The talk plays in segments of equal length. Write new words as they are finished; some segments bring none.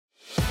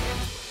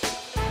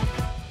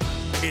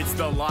It's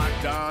the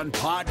Locked On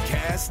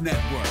Podcast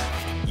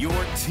Network, your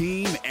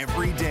team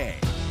every day.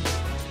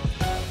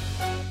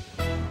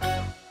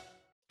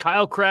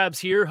 Kyle Krabs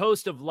here,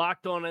 host of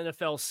Locked On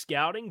NFL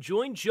Scouting.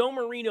 Join Joe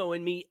Marino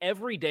and me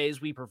every day as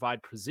we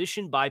provide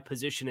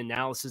position-by-position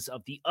analysis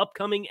of the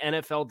upcoming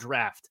NFL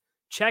Draft.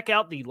 Check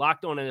out the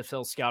Locked On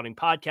NFL Scouting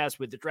podcast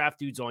with the Draft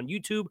Dudes on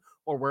YouTube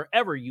or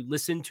wherever you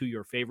listen to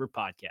your favorite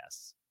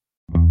podcasts.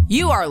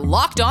 You are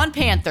Locked On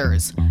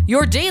Panthers,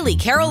 your daily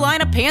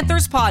Carolina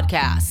Panthers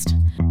podcast.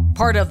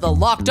 Part of the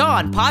Locked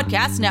On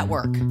Podcast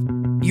Network,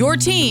 your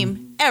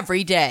team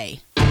every day.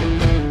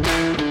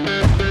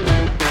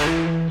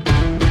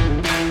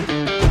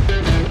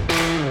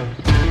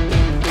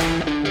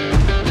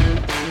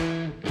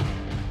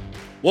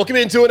 Welcome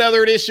into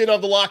another edition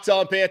of the Locked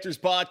On Panthers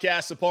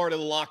podcast, a part of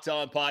the Locked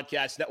On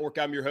Podcast Network.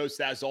 I'm your host,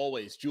 as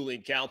always,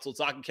 Julian Council,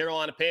 talking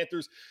Carolina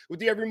Panthers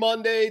with you every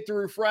Monday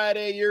through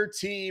Friday, your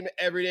team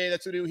every day.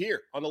 That's what we do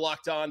here on the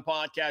Locked On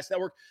Podcast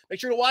Network. Make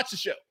sure to watch the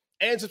show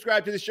and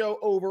subscribe to the show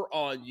over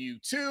on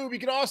YouTube. You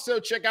can also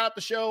check out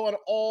the show on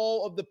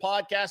all of the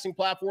podcasting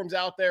platforms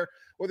out there,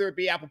 whether it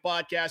be Apple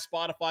Podcasts,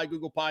 Spotify,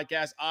 Google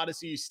Podcasts,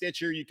 Odyssey,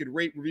 Stitcher. You can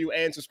rate, review,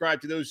 and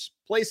subscribe to those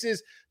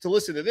places to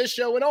listen to this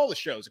show and all the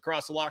shows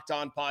across the Locked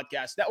On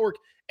Podcast Network.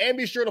 And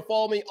be sure to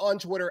follow me on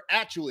Twitter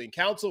at Julian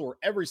Council, where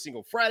every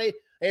single Friday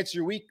I answer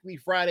your weekly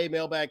Friday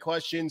mailbag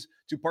questions.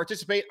 To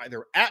participate,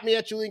 either at me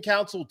at Julian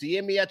Council,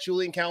 DM me at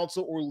Julian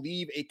Council, or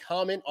leave a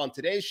comment on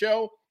today's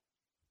show,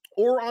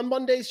 or on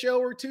Monday's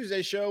show, or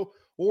Tuesday's show,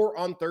 or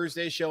on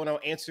Thursday's show, and I'll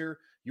answer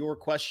your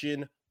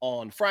question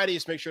on Friday.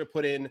 Just make sure to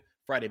put in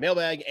Friday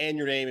mailbag and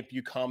your name if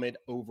you comment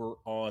over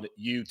on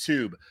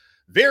YouTube.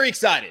 Very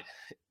excited,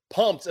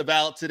 pumped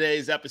about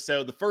today's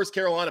episode. The first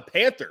Carolina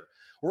Panther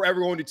we're ever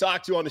going to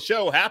talk to on the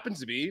show happens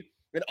to be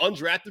an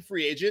undrafted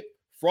free agent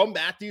from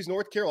Matthews,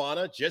 North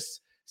Carolina,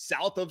 just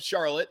south of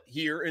Charlotte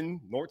here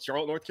in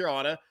Charlotte, North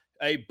Carolina,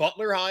 a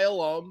Butler High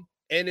alum,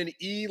 and an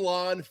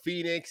Elon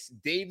Phoenix.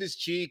 Davis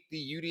Cheek, the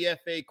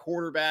UDFA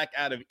quarterback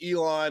out of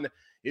Elon,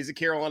 is a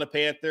Carolina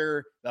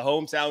Panther. The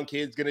hometown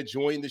kid's going to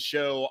join the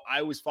show.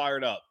 I was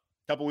fired up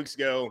a couple weeks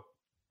ago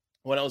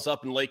when I was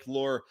up in Lake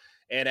Lure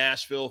and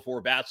Asheville for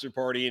a bachelor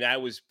party, and I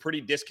was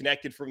pretty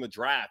disconnected from the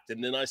draft.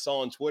 And then I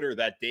saw on Twitter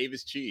that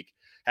Davis Cheek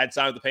had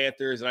signed with the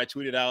Panthers, and I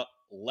tweeted out,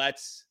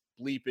 "Let's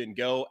bleep and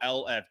go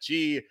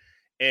LFG,"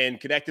 and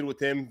connected with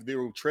him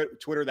through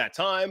Twitter that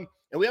time.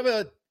 And we have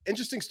an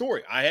interesting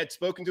story. I had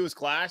spoken to his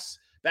class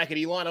back at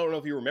Elon. I don't know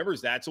if he remembers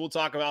that. So we'll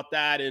talk about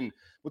that, and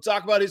we'll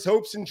talk about his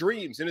hopes and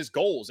dreams and his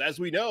goals. As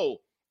we know,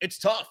 it's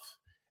tough.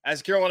 As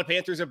the Carolina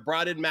Panthers have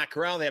brought in Matt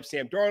Corral, they have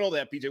Sam Darnold, they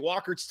have PJ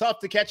Walker. It's tough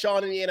to catch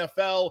on in the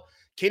NFL.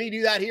 Can he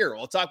do that here?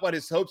 I'll talk about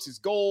his hopes, his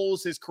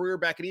goals, his career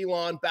back at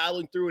Elon,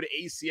 battling through an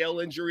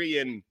ACL injury,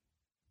 and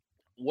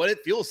what it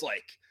feels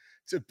like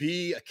to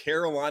be a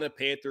Carolina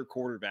Panther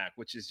quarterback,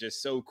 which is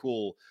just so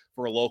cool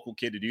for a local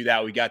kid to do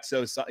that. We got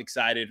so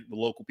excited, the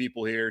local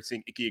people here,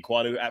 seeing Ike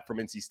Ekwonu from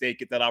NC State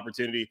get that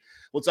opportunity.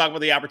 We'll talk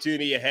about the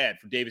opportunity ahead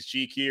for Davis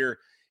Cheek here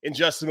in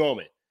just a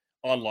moment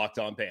on Locked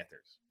On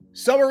Panthers.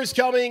 Summer is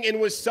coming, and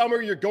with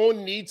summer, you're going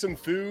to need some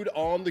food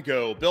on the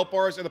go. Built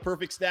Bars are the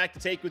perfect snack to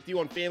take with you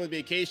on family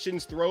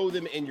vacations. Throw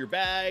them in your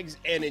bags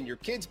and in your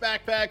kids'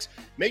 backpacks.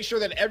 Make sure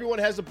that everyone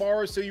has a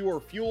bar so you are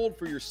fueled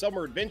for your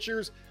summer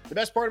adventures. The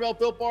best part about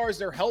Built Bars,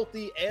 they're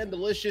healthy and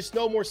delicious.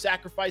 No more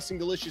sacrificing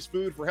delicious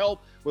food for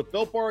health. With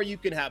Built Bar, you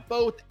can have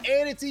both,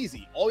 and it's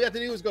easy. All you have to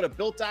do is go to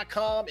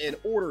Built.com and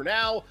order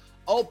now.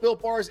 All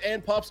Built Bars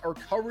and Puffs are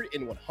covered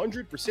in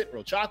 100%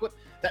 real chocolate.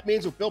 That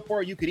means with Built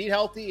Bar, you can eat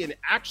healthy and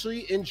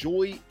actually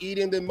enjoy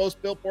eating them.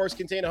 Most Built Bars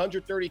contain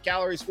 130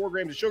 calories, 4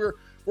 grams of sugar,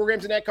 4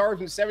 grams of net carbs,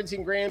 and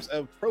 17 grams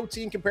of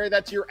protein. Compare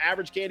that to your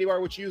average candy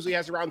bar, which usually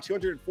has around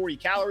 240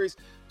 calories,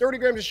 30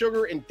 grams of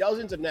sugar, and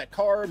dozens of net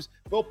carbs.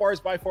 Built Bar is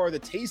by far the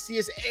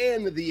tastiest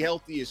and the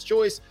healthiest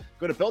choice.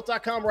 Go to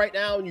Built.com right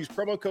now and use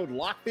promo code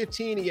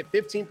LOCK15 and get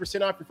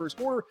 15% off your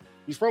first order.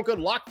 Use promo code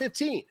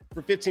LOCK15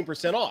 for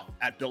 15% off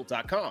at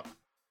Built.com.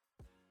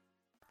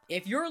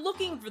 If you're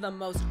looking for the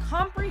most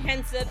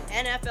comprehensive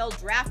NFL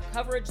draft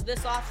coverage this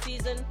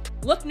offseason,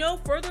 look no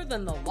further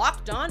than the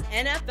Locked On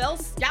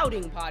NFL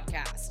Scouting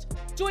Podcast.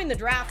 Join the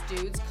draft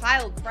dudes,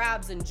 Kyle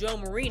Krabs and Joe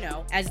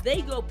Marino, as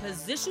they go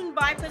position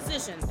by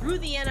position through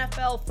the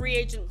NFL free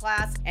agent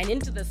class and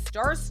into the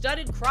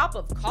star-studded crop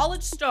of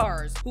college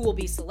stars who will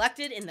be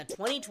selected in the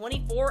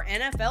 2024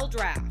 NFL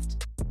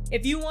Draft.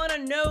 If you want to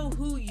know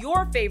who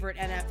your favorite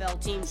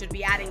NFL team should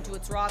be adding to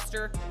its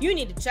roster, you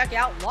need to check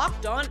out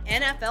Locked On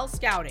NFL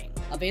Scouting,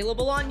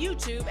 available on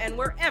YouTube and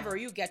wherever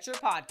you get your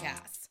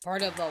podcasts.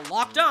 Part of the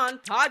Locked On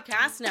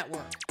Podcast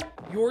Network,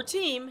 your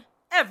team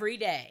every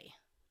day.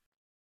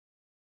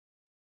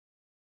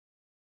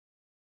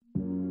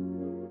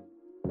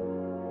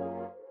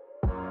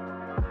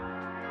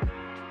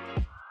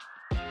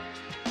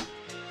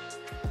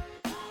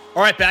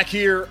 All right, back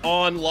here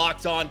on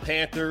Locked On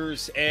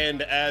Panthers,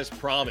 and as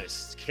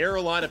promised,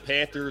 Carolina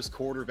Panthers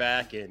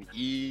quarterback and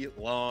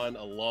Elon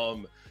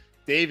alum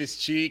Davis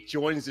Cheek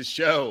joins the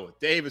show.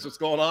 Davis, what's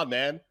going on,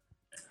 man?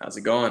 How's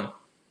it going?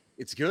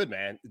 It's good,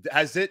 man.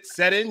 Has it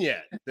set in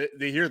yet?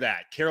 They hear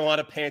that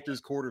Carolina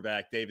Panthers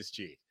quarterback Davis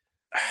G.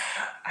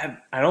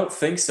 I don't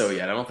think so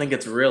yet. I don't think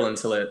it's real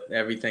until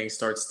everything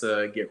starts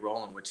to get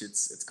rolling, which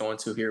it's going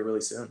to here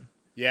really soon.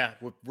 Yeah,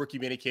 with rookie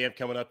minicamp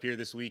coming up here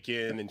this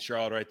weekend in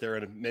Charlotte, right there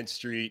on Mint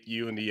Street.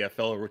 You and the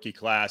fellow rookie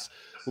class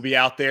will be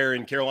out there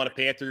in Carolina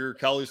Panther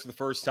colors for the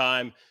first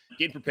time,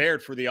 getting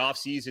prepared for the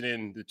offseason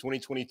and the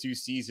 2022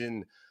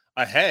 season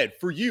ahead.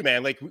 For you,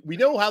 man, like we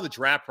know how the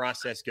draft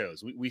process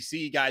goes. We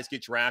see guys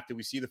get drafted.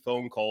 We see the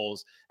phone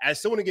calls.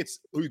 As someone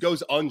who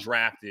goes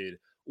undrafted,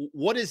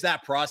 what is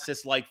that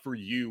process like for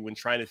you when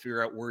trying to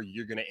figure out where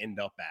you're going to end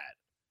up at?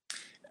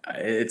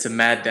 It's a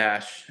mad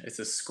dash. It's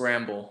a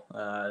scramble.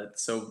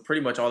 So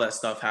pretty much all that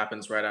stuff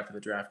happens right after the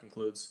draft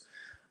concludes.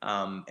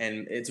 And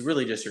it's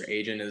really just your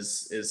agent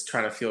is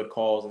trying to field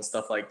calls and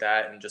stuff like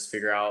that and just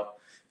figure out,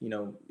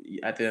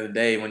 at the end of the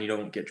day, when you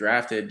don't get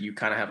drafted, you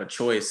kind of have a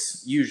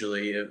choice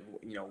usually,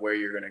 where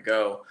you're going to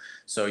go.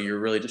 So you're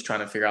really just trying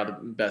to figure out the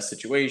best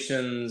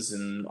situations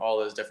and all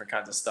those different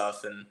kinds of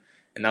stuff. And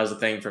that was the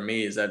thing for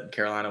me is that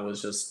Carolina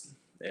was just,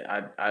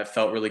 I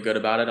felt really good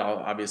about it.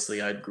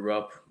 Obviously, I grew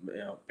up,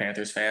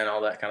 Panthers fan,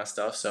 all that kind of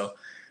stuff. So,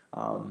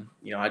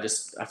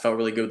 I felt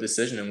really good with the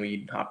decision, and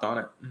we hopped on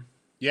it.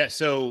 Yeah.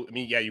 So,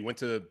 you went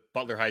to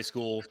Butler High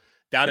School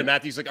down in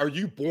Matthews. Like, are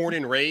you born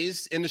and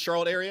raised in the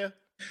Charlotte area?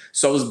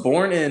 So I was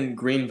born in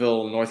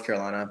Greenville, North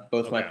Carolina.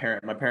 Both Okay.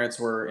 my parents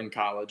were in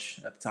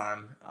college at the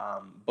time,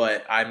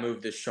 but I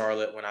moved to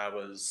Charlotte when I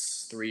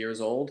was 3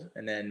 years old,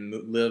 and then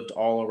lived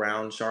all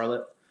around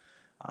Charlotte.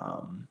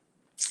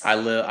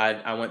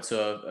 I went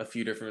to a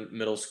few different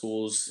middle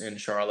schools in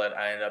Charlotte.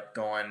 I ended up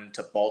going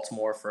to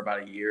Baltimore for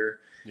about a year.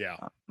 Yeah.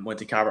 Went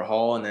to Calvert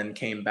Hall and then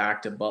came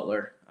back to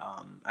Butler.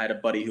 I had a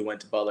buddy who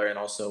went to Butler and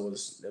also it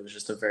was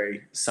just a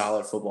very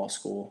solid football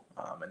school.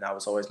 And that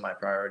was always my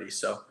priority.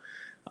 So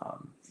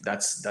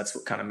that's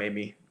what kind of made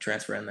me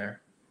transfer in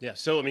there. Yeah.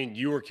 So,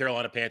 you were a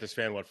Carolina Panthers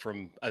fan,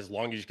 from as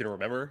long as you can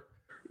remember?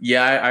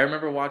 Yeah, I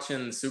remember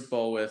watching the Super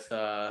Bowl with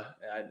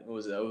it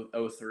was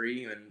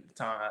 03 and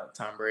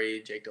Tom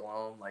Brady, Jake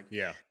Delhomme,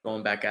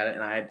 going back at it,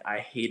 and I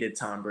hated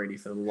Tom Brady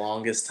for the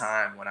longest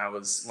time when I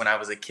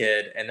was a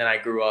kid, and then I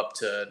grew up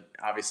to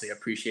obviously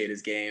appreciate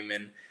his game,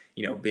 and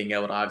being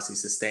able to obviously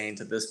sustain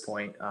to this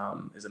point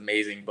is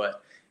amazing.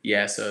 But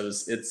yeah, so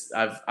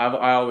I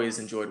always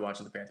enjoyed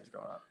watching the Panthers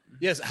growing up.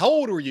 Yes. How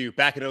old were you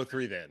back in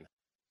 03 then?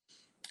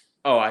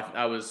 Oh,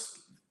 I was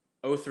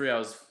 03. I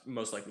was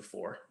most likely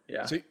 4.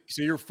 Yeah. So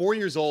you're 4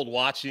 years old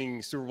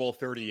watching Super Bowl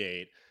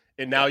 38,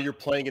 and now you're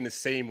playing in the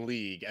same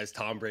league as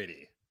Tom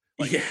Brady.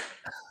 Yeah.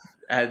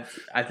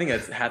 I think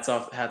it's hats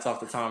off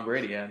to Tom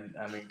Brady. And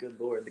good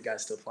Lord, the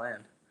guy's still playing.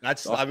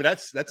 That's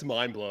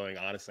mind blowing.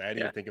 Honestly, I didn't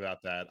even think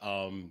about that.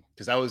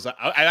 Because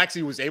I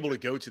actually was able to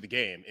go to the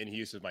game in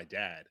Houston with my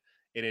dad,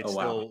 and it's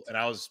still, and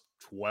I was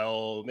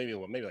 12, maybe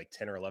like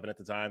 10 or 11 at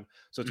the time.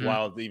 So it's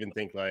wild to even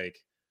think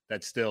like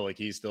that's still like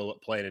he's still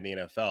playing in the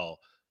NFL.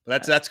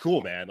 But that's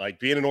cool, man. Like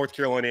being a North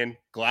Carolinian,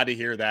 glad to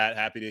hear that.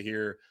 Happy to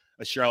hear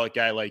a Charlotte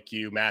guy like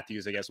you,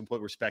 Matthews. I guess we'll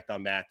put respect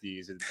on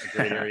Matthews. It's a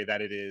great area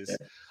that it is.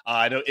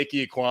 I know Ike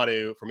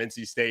Ekwonu from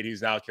NC State,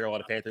 who's now a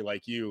Carolina Panther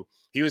like you.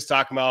 He was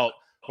talking about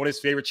one of his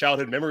favorite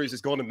childhood memories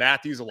is going to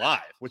Matthews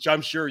Alive, which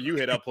I'm sure you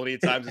hit up plenty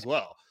of times as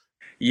well.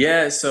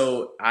 Yeah,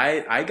 so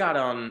I got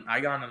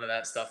into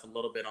that stuff a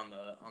little bit on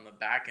the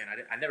back end.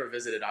 I never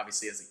visited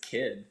obviously as a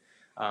kid.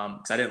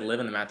 Because I didn't live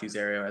in the Matthews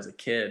area as a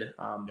kid,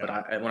 but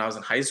when I was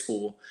in high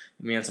school,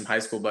 me and some high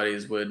school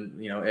buddies would,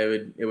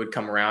 it would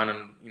come around,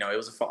 and it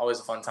was always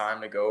a fun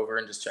time to go over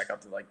and just check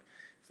out the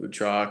food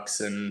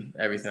trucks and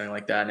everything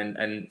like that.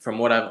 And from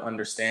what I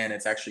understand,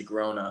 it's actually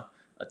grown a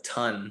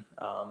ton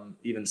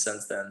even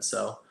since then.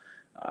 So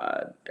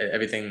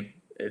everything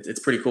it's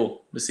pretty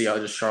cool to see how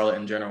just Charlotte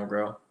in general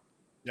grow.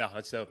 Yeah,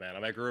 that's dope,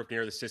 man. I grew up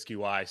near the Siskiyou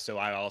Y, so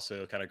I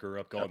also kind of grew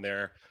up going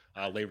there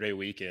Labor Day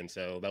weekend.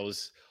 So that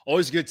was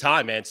always a good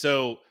time, man.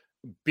 So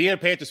being a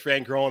Panthers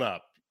fan growing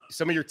up,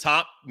 some of your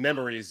top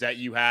memories that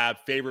you have,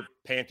 favorite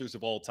Panthers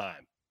of all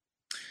time?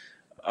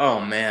 Oh,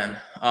 man.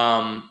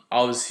 I'm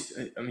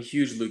a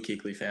huge Luke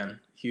Kuechly fan.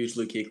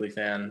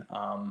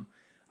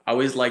 I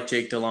always liked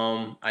Jake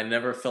Delhomme. I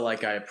never felt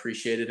like I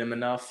appreciated him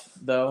enough,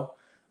 though.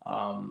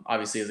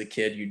 Obviously, as a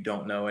kid, you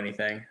don't know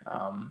anything.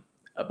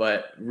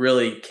 But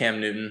really, Cam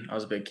Newton. I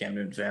was a big Cam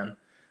Newton fan.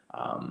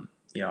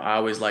 I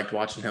always liked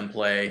watching him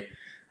play.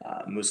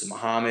 Musa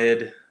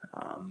Muhammad.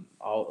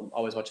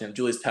 Always watching him.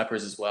 Julius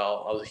Peppers as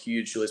well. I was a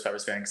huge Julius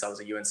Peppers fan because I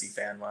was a UNC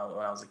fan when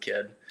I was a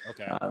kid.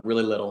 Okay.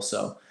 Really little.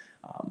 So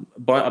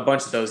a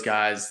bunch of those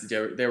guys,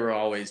 they were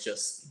always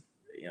just,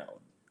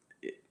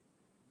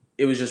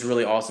 it was just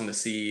really awesome to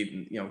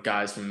see,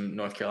 guys from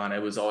North Carolina.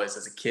 It was always,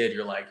 as a kid,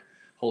 you're like,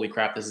 holy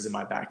crap, this is in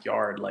my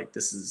backyard. Like,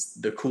 this is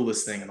the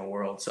coolest thing in the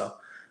world. So,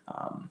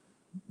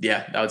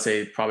 I would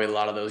say probably a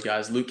lot of those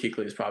guys. Luke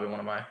Kuechly is probably one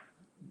of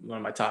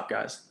my top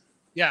guys.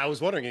 Yeah, I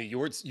was wondering,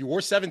 you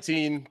were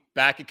 17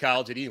 back at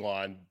college at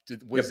Elon.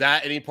 Was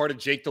that any part of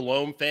Jake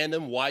Delhomme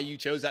fandom? Why you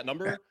chose that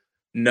number?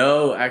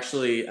 No,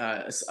 actually,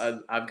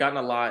 I've gotten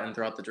a lot and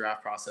throughout the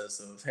draft process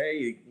of, hey,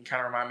 you kind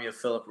of remind me of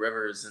Phillip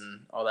Rivers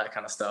and all that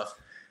kind of stuff.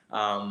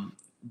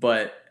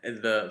 But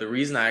the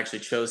reason I actually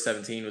chose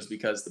 17 was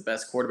because the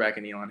best quarterback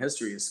in Elon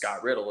history is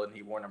Scott Riddle, and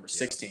he wore number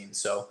 16. Yeah.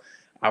 So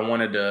I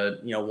wanted to,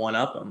 one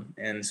up him,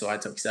 and so I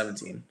took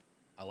 17.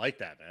 I like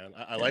that, man.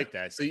 I like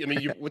that. So, I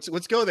mean,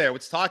 let's go there.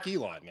 Let's talk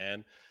Elon,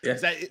 man. Yeah.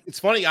 It's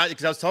funny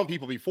because I was telling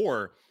people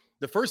before,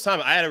 the first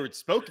time I had ever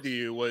spoken to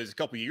you was a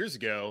couple of years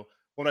ago.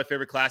 One of my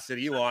favorite classes at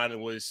Elon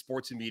was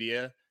sports and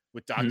media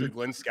with Dr.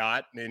 Glenn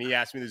Scott. And he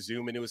asked me to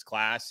Zoom into his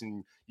class.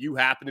 And you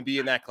happened to be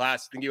in that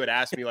class. I think you would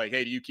ask me like,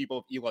 hey, do you keep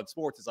up with Elon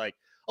sports? It's like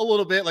a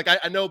little bit. Like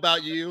I know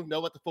about you, know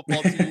about the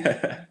football team.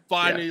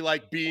 Finally,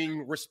 like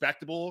being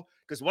respectable.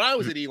 Because when I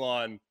was at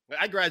Elon,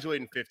 I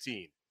graduated in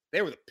 15.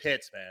 They were the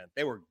pits, man.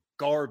 They were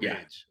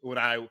garbage when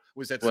I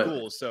was at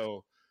school.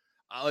 So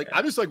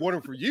I'm just like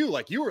wondering for you,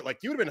 like you would have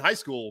been in high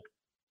school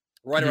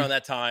right around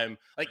that time.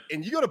 Like,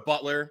 and you go to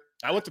Butler.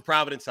 I went to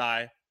Providence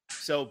High.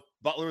 So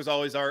Butler was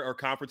always our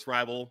conference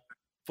rival.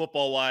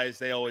 Football wise,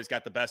 they always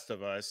got the best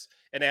of us.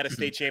 And they had a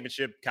state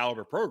championship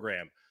caliber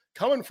program.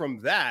 Coming from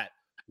that,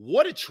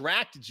 what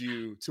attracted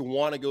you to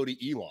want to go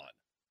to Elon?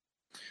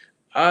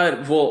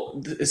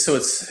 So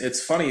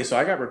it's funny. So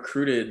I got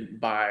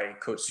recruited by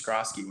Coach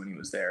Skrosky when he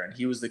was there, and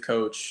he was the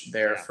coach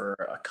there for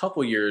a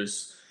couple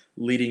years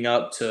leading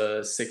up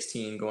to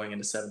 16, going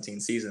into 17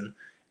 season.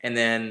 And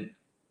then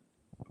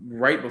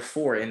right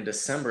before in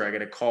December, I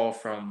get a call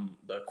from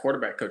the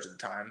quarterback coach at the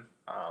time.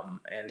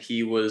 And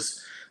he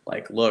was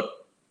like,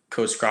 look,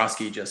 Coach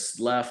Skrosky just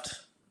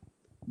left.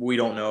 We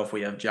don't know if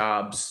we have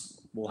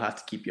jobs. We'll have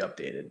to keep you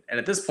updated. And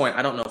at this point,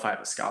 I don't know if I have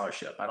a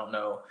scholarship. I don't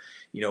know,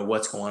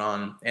 what's going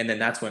on. And then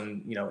that's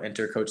when,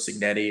 enter Coach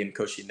Signetti, and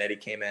Coach Signetti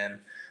came in.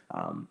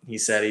 He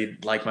said he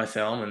liked my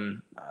film,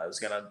 and I was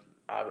going to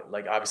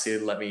obviously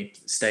let me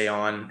stay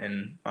on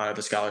and honor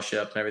the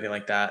scholarship and everything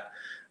like that.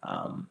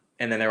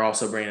 And then they're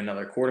also bringing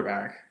another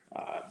quarterback.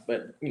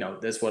 But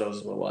that's what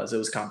it was. It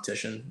was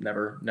competition.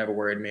 Never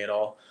worried me at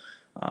all.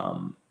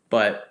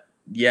 But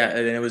yeah,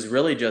 and it was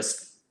really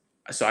just,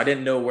 so I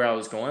didn't know where I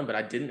was going, but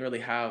I didn't really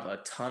have a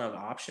ton of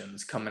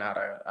options coming out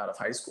of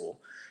high school.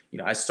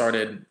 I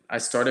started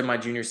my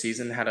junior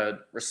season, had a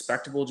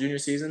respectable junior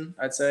season,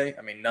 I'd say.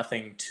 I mean,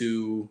 nothing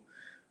too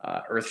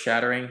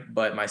earth-shattering,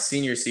 but my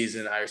senior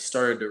season, I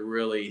started to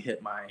really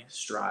hit my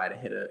stride,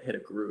 hit a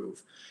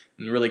groove,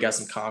 and really got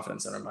some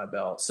confidence under my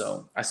belt.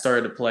 So I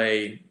started to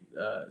play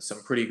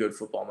some pretty good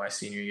football my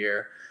senior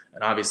year,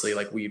 and obviously,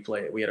 we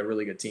had a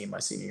really good team my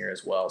senior year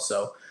as well.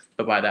 So,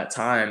 but by that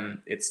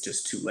time, it's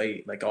just too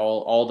late. Like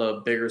all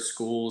the bigger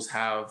schools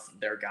have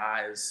their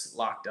guys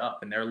locked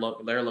up, and they're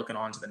looking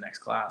on to the next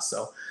class.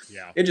 So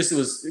it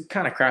was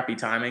kind of crappy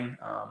timing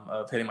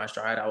of hitting my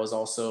stride. I was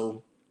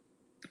also,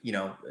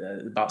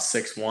 about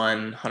 6'1",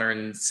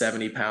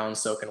 170 pounds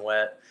soaking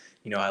wet.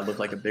 I looked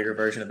like a bigger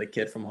version of the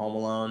kid from Home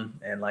Alone,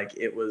 and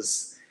it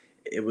was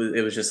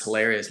just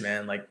hilarious,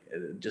 man. Like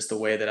just the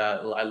way that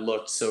I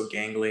looked so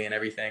gangly and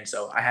everything.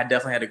 So I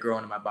definitely had to grow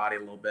into my body a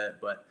little bit,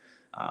 but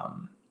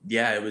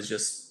it was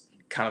just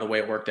kind of the way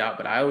it worked out.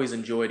 But I always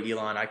enjoyed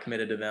Elon. I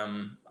committed to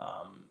them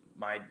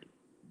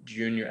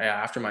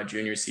after my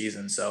junior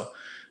season. So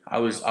I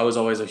was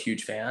always a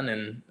huge fan,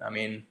 and I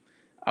mean,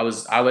 I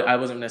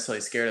wasn't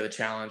necessarily scared of the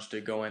challenge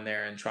to go in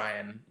there and try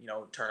and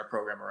turn a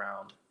program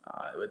around.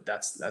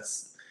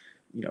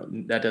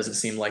 That doesn't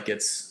seem like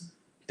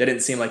that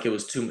didn't seem like it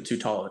was too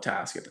tall of a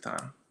task at the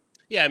time.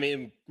 Yeah, I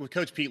mean, with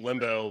Coach Pete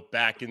Limbo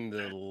back in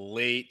the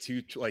late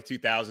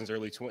 2000s,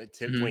 early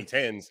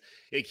 2010s,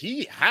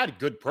 he had a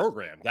good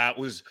program. That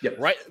was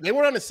right. They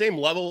weren't on the same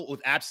level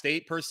with App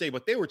State per se,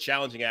 but they were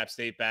challenging App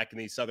State back in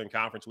the Southern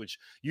Conference, which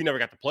you never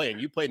got to play in.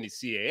 You played in the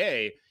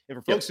CAA. And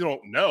for folks who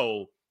don't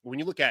know, when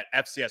you look at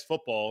FCS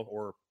football,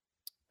 or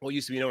what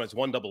used to be known as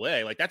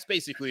 1AA, like that's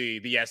basically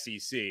the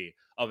SEC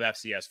of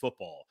FCS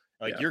football.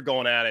 Like you're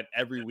going at it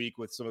every week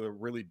with some of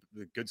the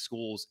good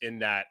schools in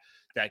that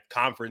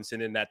conference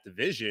and in that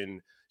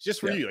division. Just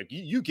for you, like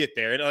you get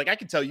there, and like I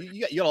can tell you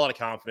got a lot of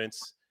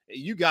confidence.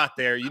 You got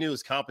there, you knew it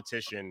was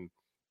competition.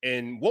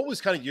 And what was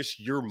kind of just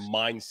your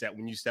mindset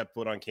when you stepped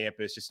foot on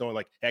campus, just knowing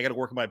like, hey, I got to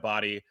work on my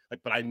body,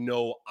 like, but I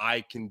know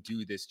I can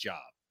do this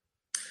job.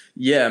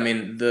 Yeah, I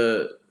mean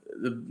the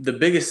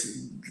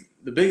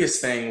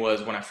biggest thing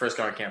was when I first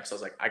got on campus, I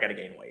was like, I got to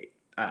gain weight.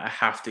 I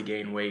have to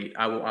gain weight.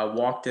 I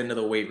walked into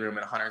the weight room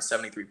at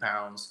 173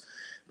 pounds.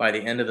 By the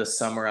end of the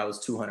summer, I was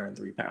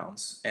 203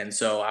 pounds. And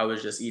so I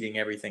was just eating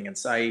everything in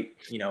sight.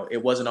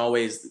 It wasn't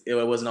always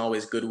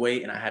good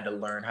weight, and I had to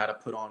learn how to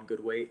put on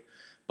good weight.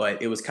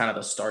 But it was kind of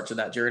the start to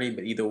that journey.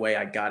 But either way,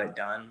 I got it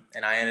done.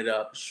 And I ended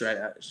up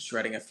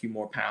shredding a few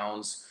more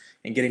pounds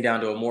and getting down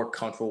to a more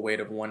comfortable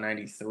weight of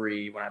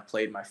 193 when I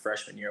played my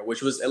freshman year,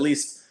 which was at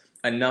least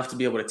enough to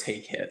be able to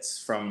take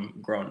hits from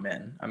grown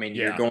men. I mean,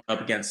 you're going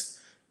up against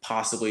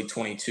possibly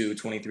 22,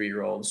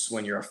 23-year-olds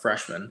when you're a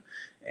freshman.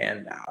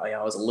 And I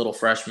was a little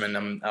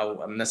freshman.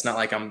 That's not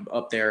like I'm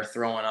up there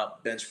throwing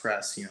up bench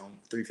press,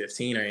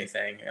 315 or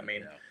anything. I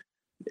mean,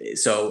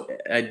 So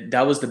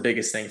that was the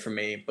biggest thing for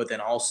me. But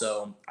then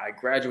also I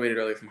graduated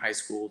early from high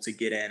school to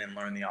get in and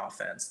learn the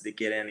offense, to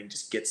get in and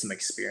just get some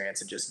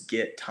experience and just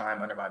get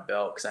time under my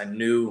belt. Cause I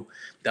knew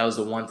that was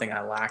the one thing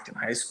I lacked in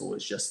high school,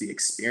 is just the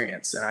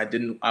experience.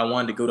 And I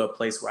wanted to go to a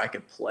place where I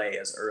could play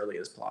as early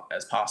as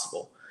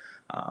possible.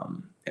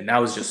 And that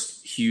was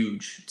just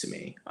huge to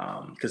me.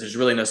 Cause there's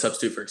really no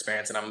substitute for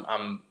experience.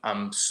 And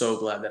I'm so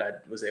glad that I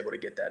was able to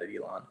get that at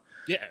Elon.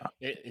 Yeah.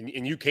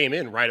 And you came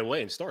in right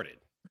away and started.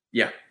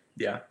 Yeah.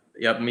 Yeah.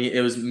 Yep.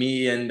 It was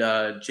me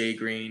and Jay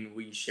Green.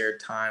 We shared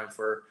time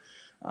for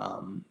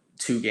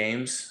 2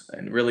 games,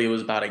 and really it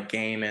was about a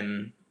game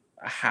and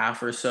a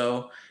half or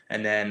so.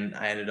 And then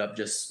I ended up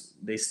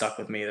they stuck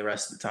with me the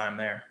rest of the time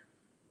there.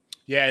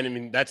 Yeah. And I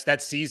mean,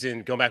 that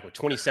season going back with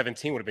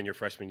 2017 would have been your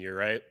freshman year,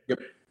 right? Yep.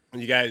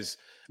 And you guys,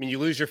 I mean, you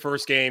lose your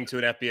first game to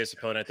an FBS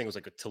opponent. I think it was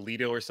like a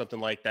Toledo or something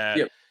like that.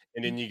 Yep.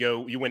 And then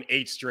you win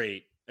 8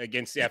 straight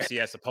against the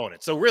FCS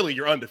opponent. So really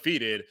you're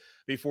undefeated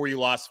before you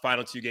lost the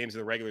final 2 games of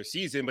the regular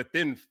season, but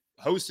then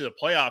hosted a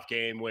playoff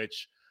game,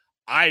 which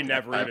I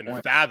never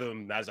even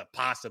fathomed as a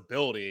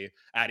possibility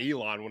at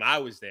Elon when I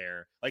was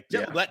there. Like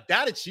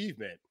that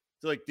achievement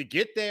to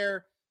get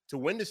there, to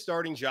win the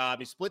starting job,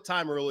 you split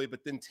time early,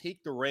 but then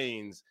take the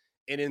reins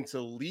and then to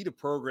lead a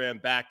program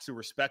back to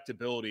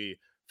respectability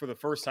for the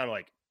first time,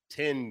 like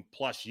 10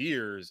 plus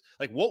years.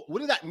 Like what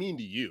did that mean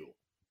to you?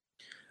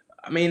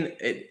 I mean,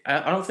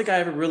 I don't think I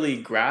ever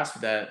really grasped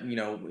that,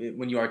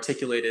 when you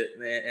articulate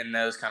it in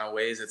those kind of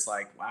ways, it's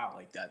like, wow,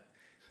 like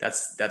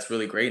that's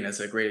really great. And it's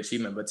a great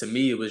achievement. But to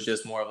me, it was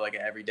just more of like an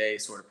everyday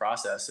sort of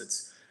process.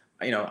 It's,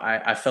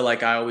 I feel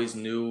like I've always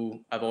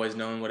known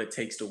what it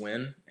takes to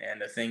win. And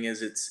the thing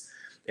is,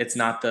 it's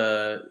not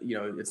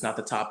it's not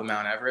the top of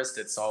Mount Everest.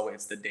 It's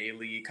the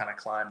daily kind of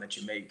climb that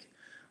you make.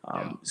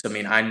 So, I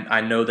mean, I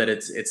know that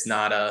it's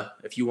not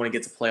if you want to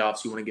get to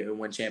playoffs, you want to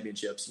win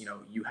championships,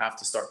 you have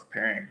to start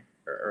preparing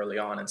early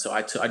on. And so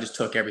I just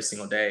took every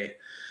single day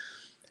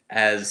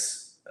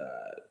as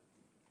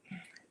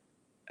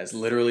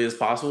literally as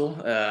possible.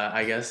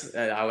 I guess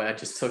I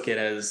just took it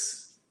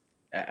as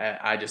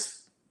I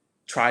just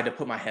tried to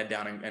put my head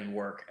down and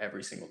work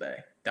every single day.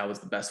 That was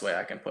the best way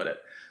I can put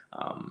it.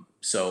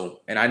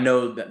 And I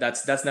know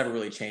that's never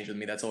really changed with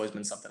me. That's always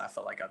been something I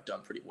felt like I've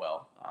done pretty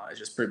well. It's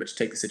just pretty much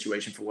take the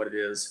situation for what it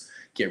is,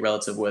 get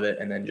relative with it,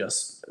 and then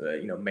just,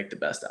 make the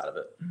best out of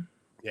it.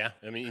 Yeah.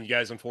 I mean, you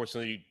guys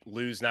unfortunately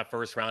lose in that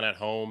first round at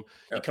home.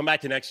 Yep. You come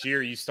back to next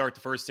year, you start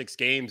the first 6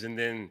 games, and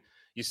then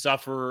you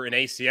suffer an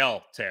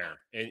ACL tear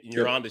and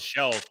you're on the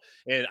shelf.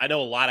 And I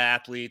know a lot of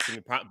athletes,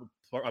 and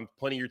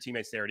plenty of your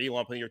teammates there at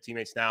Elon, plenty of your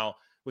teammates now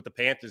with the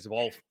Panthers have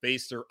all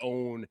faced their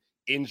own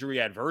injury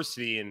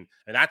adversity, and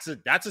that's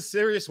a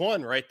serious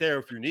one right there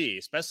with your knee,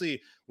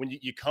 especially when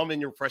you come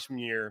in your freshman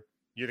year,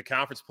 you're the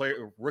conference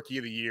player, rookie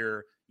of the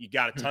year, you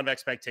got a ton of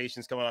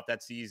expectations coming off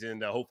that season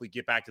to hopefully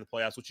get back to the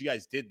playoffs, which you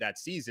guys did that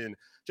season.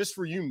 Just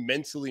for you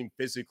mentally and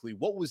physically,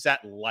 what was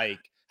that like,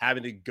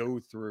 having to go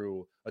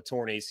through a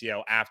torn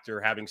ACL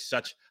after having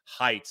such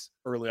heights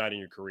early on in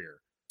your career?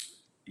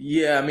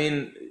 Yeah, I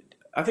mean,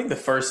 I think the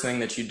first thing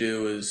that you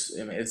do is,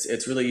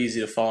 it's really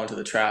easy to fall into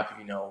the trap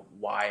if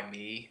why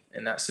me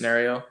in that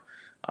scenario.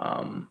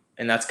 And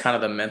that's kind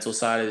of the mental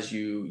side, is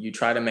you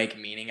try to make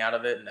meaning out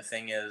of it. And the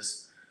thing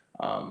is,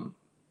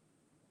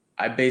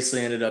 I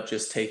basically ended up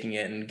just taking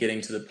it and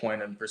getting to the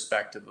point and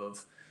perspective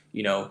of,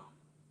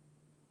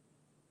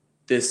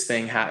 this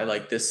thing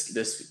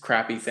this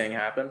crappy thing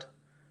happened.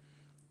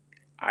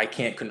 I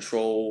can't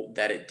control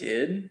that it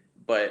did,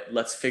 but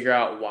let's figure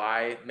out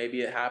why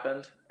maybe it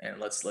happened. And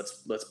let's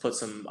put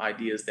some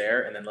ideas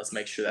there, and then let's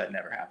make sure that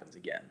never happens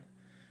again.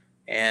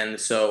 And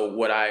so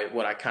what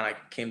I kind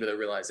of came to the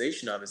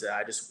realization of is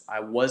that I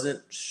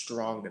wasn't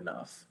strong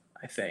enough.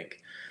 I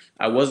think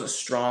I wasn't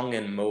strong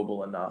and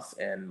mobile enough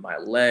in my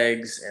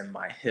legs and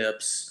my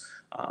hips,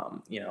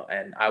 and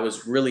I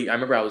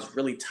remember I was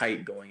really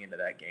tight going into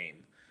that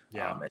game,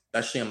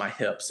 especially in my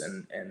hips.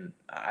 And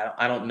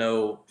I don't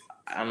know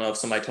if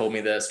somebody told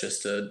me this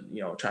just to,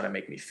 try to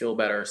make me feel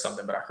better or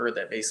something, but I heard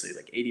that basically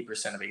like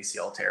 80% of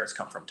ACL tears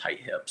come from tight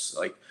hips,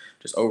 like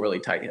just overly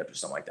tight hips or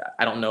something like that.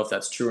 I don't know if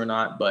that's true or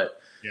not,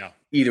 but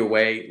either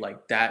way,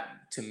 like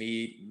that to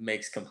me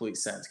makes complete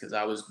sense, because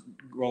I was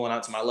rolling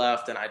out to my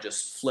left and I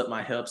just flipped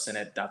my hips, and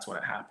that's when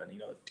it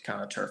happened.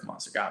 Kind of the turf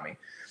monster got me.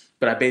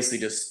 But I basically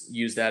just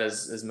used that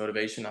as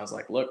motivation. I was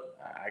like, look,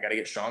 I got to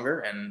get stronger.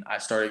 And I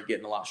started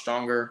getting a lot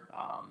stronger,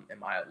 and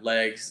my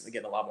legs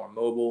getting a lot more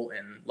mobile.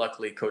 And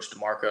luckily, Coach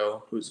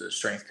DeMarco, who's a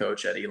strength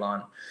coach at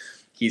Elon,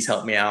 he's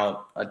helped me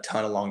out a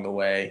ton along the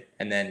way.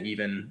 And then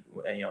even,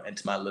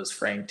 into my Liz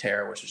Frank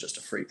tear, which is just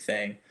a freak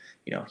thing,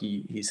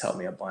 he's helped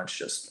me a bunch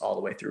just all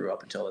the way through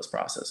up until this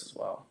process as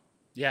well.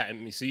 Yeah. I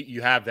mean, so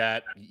you have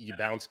that, you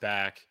bounce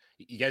back,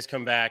 you guys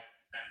come back,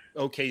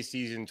 okay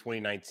season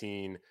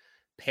 2019.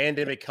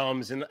 Pandemic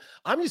comes, and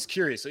I'm just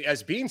curious,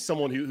 as being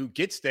someone who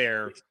gets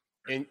there,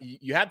 and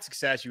you had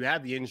success, you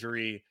have the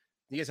injury,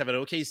 you guys have an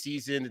okay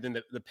season, and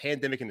then the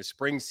pandemic in the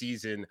spring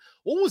season.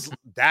 What was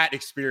that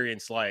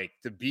experience like,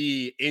 to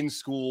be in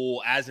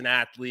school as an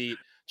athlete,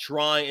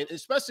 trying, and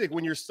especially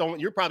when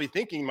you're probably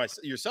thinking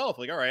yourself,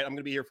 like, all right, I'm going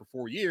to be here for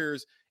 4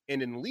 years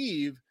and then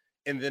leave.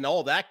 And then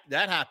all that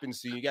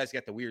happens. So you guys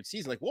got the weird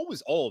season. Like, what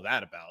was all of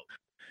that about?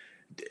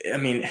 I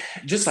mean,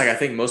 just like I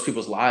think most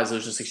people's lives, it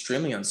was just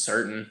extremely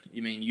uncertain. I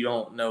mean, you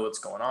don't know what's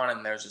going on,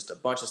 and there's just a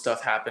bunch of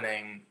stuff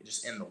happening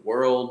just in the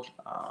world.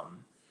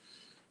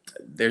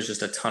 There's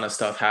just a ton of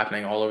stuff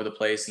happening all over the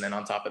place, and then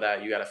on top of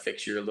that, you got to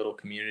fix your little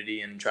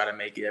community and try to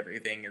make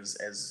everything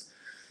as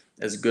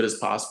good as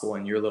possible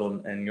in your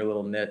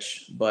little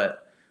niche.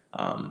 But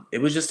it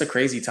was just a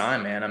crazy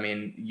time, man. I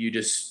mean, you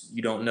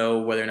don't know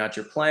whether or not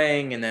you're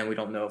playing, and then we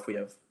don't know if we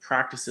have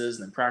practices,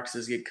 and then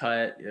practices get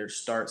cut. There's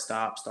start,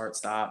 stop.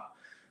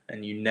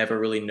 And you never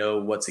really know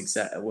what's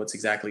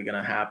exactly going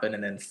to happen.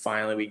 And then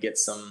finally we get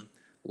some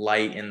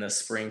light in the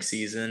spring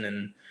season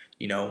and,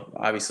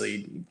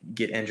 obviously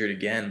get injured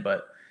again.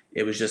 But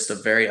it was just a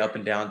very up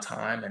and down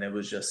time. And it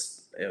was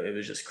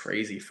just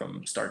crazy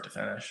from start to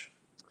finish.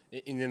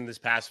 And then this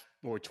past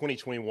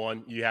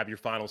 2021, you have your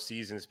final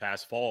season this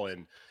past fall,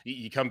 and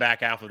you come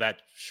back after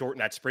that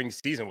spring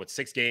season with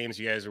 6 games.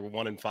 You guys are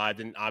 1-5,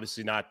 and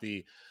obviously not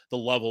the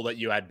level that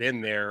you had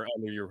been there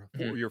under your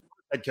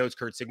head coach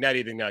Curt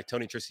Cignetti, then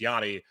Tony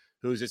Tristiani,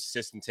 whose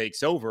assistant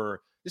takes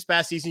over. This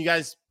past season, you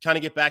guys kind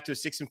of get back to a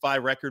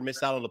 6-5 record,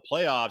 missed out on the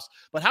playoffs.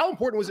 But how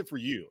important was it for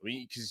you? I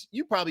mean, because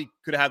you probably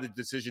could have had the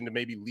decision to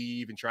maybe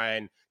leave and try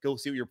and go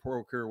see what your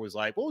pro career was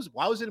like.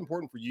 Why was it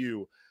important for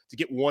you to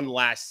get one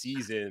last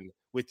season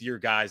with your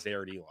guys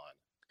there at Elon?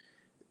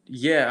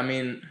 Yeah, I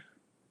mean,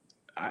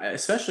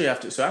 especially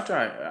after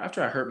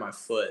I hurt my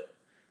foot,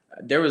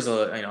 there was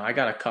I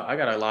got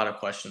a lot of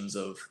questions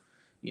of,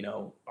 do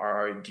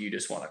you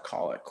just want to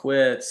call it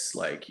quits?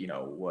 Like,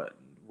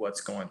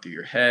 what's going through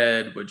your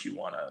head? Would you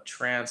want to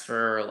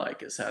transfer? Like,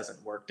 this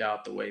hasn't worked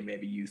out the way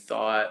maybe you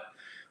thought.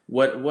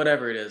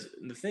 Whatever it is.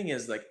 The thing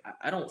is, like,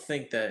 I don't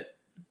think that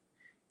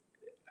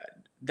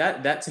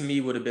to me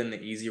would have been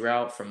the easy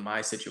route from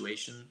my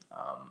situation.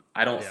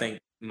 I don't think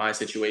my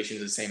situation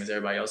is the same as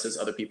everybody else's.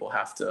 Other people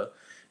have to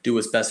do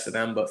what's best for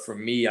them. But for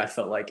me, I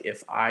felt like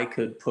if I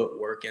could put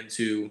work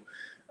into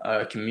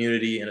a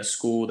community and a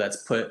school that's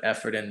put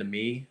effort into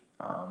me,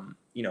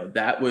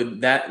 that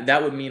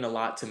would mean a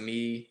lot to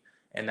me,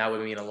 and that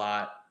would mean a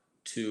lot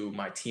to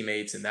my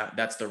teammates, and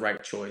that's the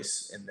right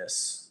choice in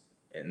this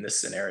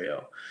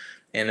scenario.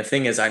 And the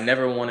thing is, I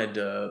never wanted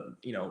to,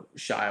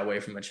 shy away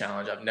from a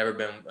challenge. I've never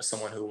been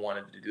someone who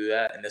wanted to do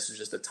that. And this was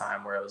just a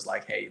time where I was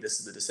like, hey, this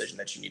is the decision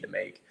that you need to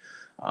make.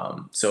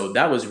 So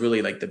that was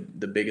really like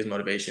the biggest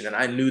motivation. And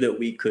I knew that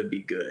we could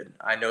be good.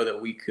 I know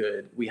that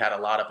we had a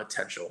lot of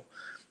potential.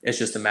 It's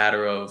just a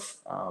matter of,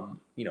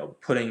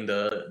 putting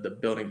the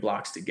building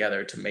blocks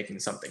together to making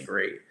something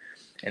great.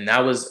 And that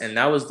was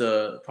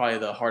probably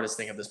the hardest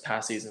thing of this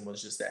past season,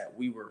 was just that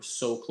we were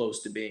so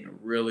close to being a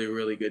really,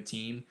 really good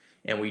team.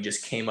 And we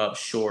just came up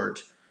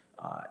short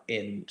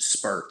in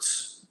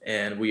spurts,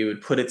 and we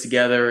would put it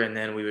together, and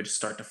then we would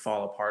start to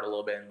fall apart a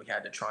little bit, and we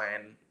had to try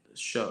and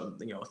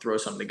throw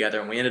something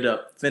together, and we ended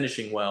up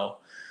finishing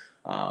well.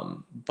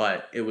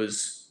 But it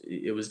was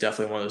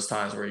definitely one of those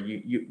times where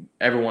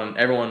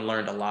everyone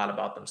learned a lot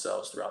about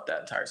themselves throughout that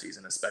entire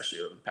season,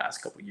 especially over the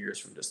past couple of years,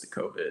 from just the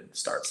COVID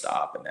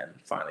start-stop and then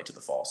finally to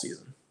the fall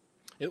season.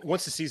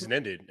 Once the season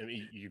ended, I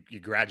mean, you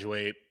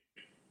graduate.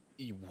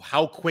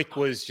 How quick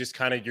was just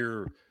kind of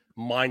your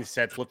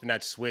mindset flipping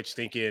that switch,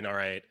 thinking, all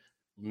right,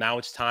 now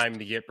it's time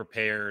to get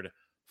prepared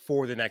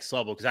for the next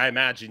level? Because I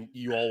imagine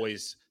you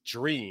always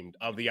dreamed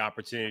of the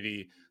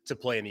opportunity to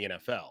play in the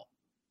NFL.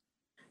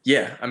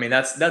 Yeah, I mean,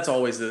 that's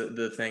always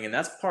the thing, and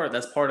that's part of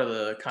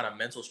the kind of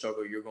mental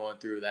struggle you're going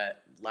through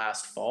that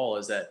last fall,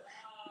 is that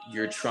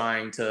you're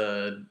trying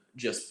to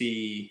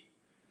be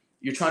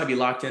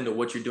locked into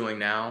what you're doing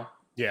now.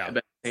 Yeah. But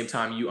at the same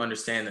time, you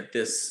understand that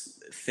this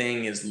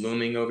thing is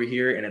looming over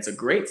here, and it's a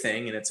great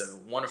thing, and it's a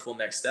wonderful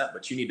next step,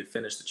 but you need to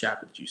finish the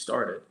chapter that you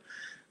started.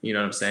 You know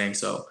what I'm saying?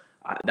 So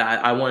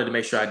I wanted to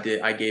make sure I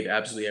gave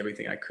absolutely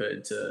everything I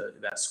could to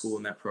that school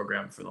and that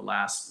program for the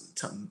last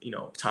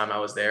time I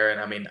was there. And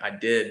I mean, I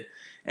did.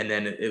 And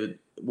then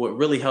what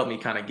really helped me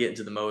kind of get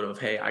into the mode of,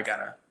 hey, I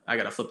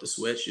gotta flip the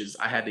switch, is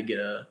I had to get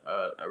a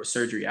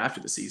surgery after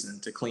the season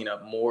to clean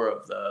up more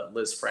of the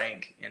Liz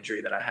Frank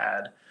injury that I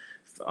had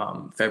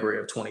February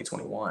of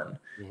 2021.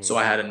 Mm-hmm. So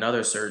I had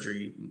another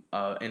surgery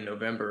in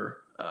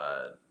November,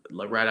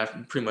 right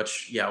after, pretty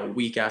much a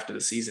week after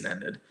the season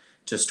ended,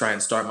 just try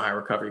and start my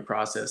recovery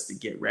process to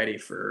get ready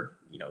for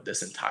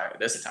this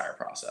entire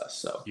process.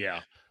 So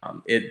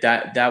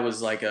that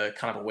was like a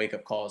kind of a wake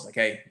up call. It's like,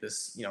 hey,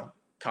 this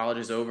college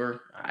is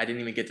over. I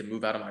didn't even get to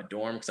move out of my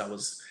dorm because I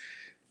was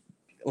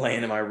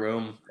laying in my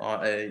room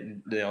on a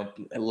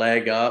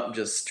leg up,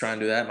 just trying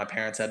to do that. My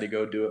parents had to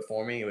go do it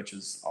for me, which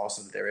was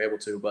awesome that they were able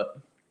to. But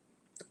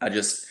I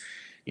just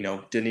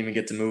didn't even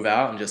get to move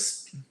out, and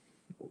just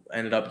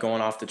ended up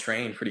going off the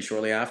train pretty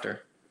shortly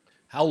after.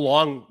 How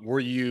long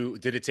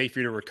did it take for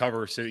you to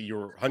recover so you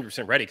were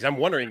 100% ready? Because I'm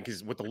wondering,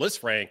 because with the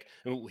Lisfranc,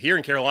 here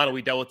in Carolina,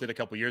 we dealt with it a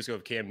couple of years ago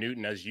with Cam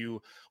Newton, as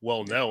you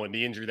well know, and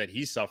the injury that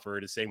he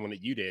suffered, the same one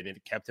that you did, and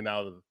it kept him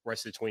out of the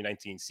rest of the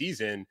 2019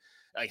 season.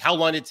 Like, how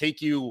long did it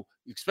take you,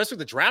 especially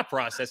the draft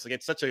process, like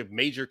it's such a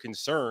major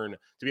concern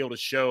to be able to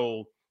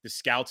show the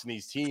scouts and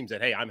these teams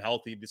that, hey, I'm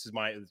healthy. This is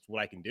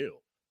what I can do.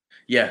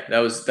 Yeah, that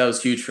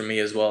was huge for me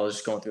as well, as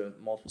just going through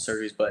multiple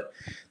surgeries. But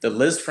the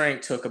Liz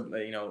Frank took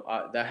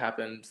that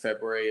happened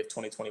February of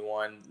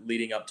 2021,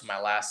 leading up to my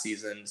last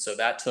season. So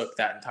that took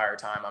that entire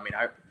time. I mean,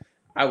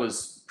 I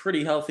was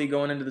pretty healthy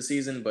going into the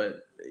season,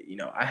 but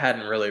I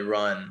hadn't really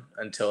run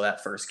until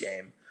that first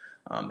game.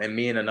 And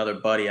me and another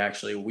buddy,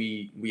 actually,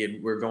 we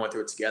were going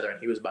through it together,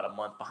 and he was about a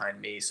month behind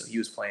me, so he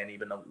was playing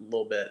even a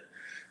little bit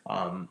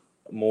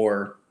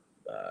more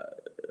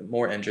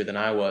injured than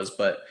I was.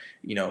 But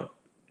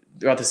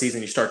throughout the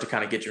season, you start to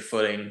kind of get your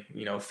footing,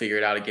 figure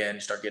it out again,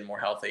 you start getting more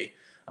healthy.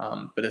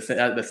 But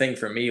the thing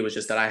for me was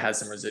just that I had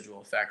some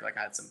residual effect. Like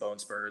I had some bone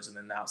spurs, and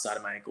then the outside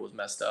of my ankle was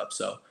messed up.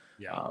 So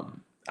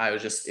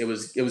it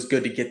was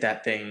good to get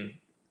that thing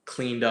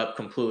cleaned up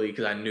completely,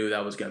 because I knew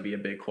that was going to be a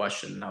big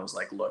question. And I was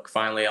like, look,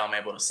 finally I'm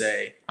able to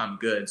say I'm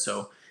good.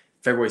 So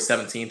February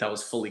 17th, I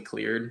was fully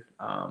cleared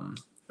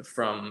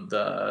from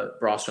the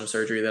rostrum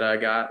surgery that I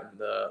got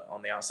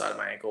on the outside of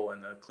my ankle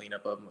and the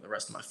cleanup of the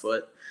rest of my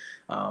foot.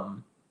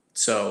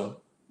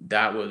 So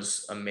that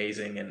was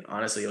amazing. And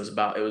honestly, it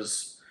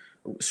was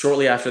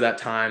shortly after that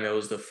time, it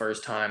was the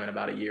first time in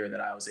about a year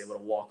that I was able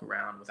to walk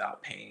around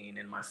without pain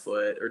in my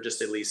foot, or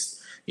just at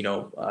least,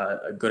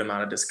 a good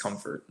amount of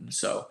discomfort. And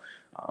so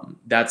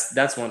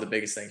that's one of the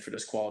biggest things for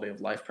just quality of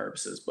life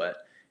purposes.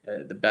 But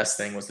the best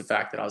thing was the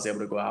fact that I was able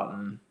to go out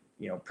and,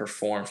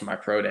 perform for my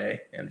pro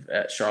day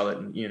at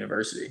Charlotte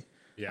University,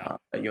 at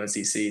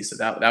UNCC. So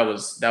that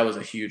was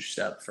a huge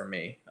step for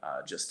me,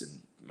 just in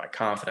my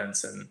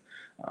confidence and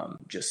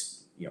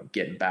just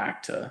getting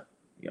back to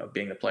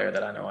being the player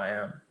that I know I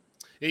am.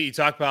 Yeah, you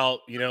talk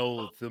about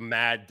the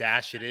mad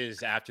dash it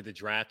is after the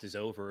draft is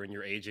over, and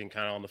your agent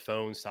kind of on the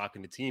phones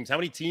talking to teams. How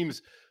many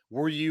teams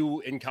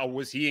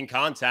was he in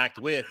contact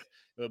with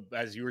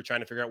as you were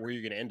trying to figure out where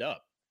you're going to end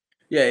up?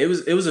 Yeah, it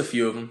was a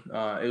few of them.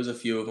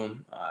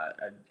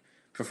 I'd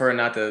prefer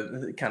not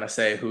to kind of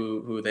say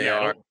who they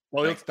are.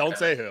 Don't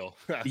say who.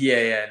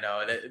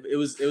 No, it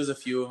was a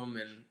few of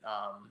them,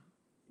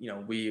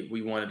 and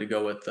we wanted to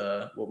go with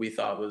what we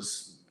thought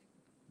was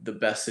the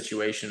best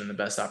situation and the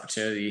best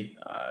opportunity,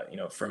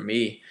 for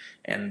me.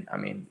 And I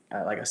mean,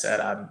 like I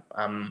said,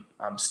 I'm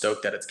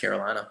stoked that it's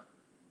Carolina.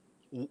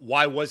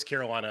 Why was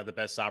Carolina the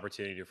best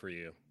opportunity for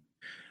you?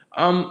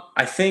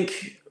 I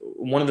think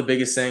one of the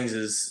biggest things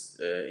is,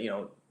 they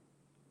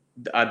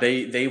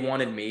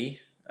wanted me.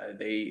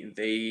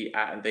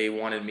 They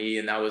wanted me,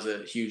 and that was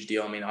a huge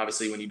deal. I mean,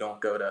 obviously, when you don't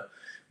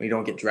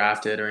get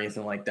drafted or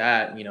anything like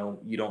that, you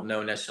don't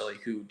know necessarily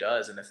who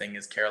does. And the thing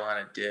is,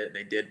 Carolina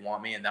did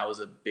want me, and that's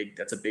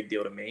a big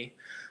deal to me.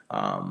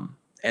 And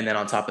then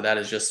on top of that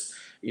is just,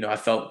 I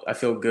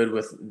feel good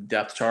with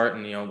depth chart,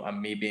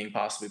 and me being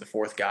possibly the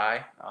fourth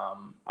guy.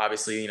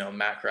 Obviously,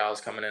 Matt Corral's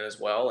coming in as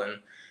well,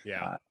 and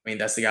I mean,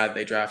 that's the guy that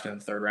they drafted in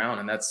the third round,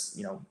 and that's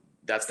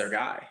their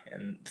guy.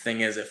 And the thing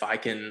is, if I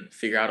can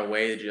figure out a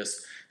way to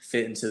just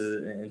fit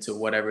into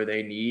whatever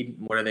they need,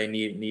 what they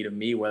need of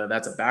me, whether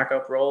that's a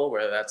backup role,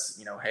 whether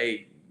that's,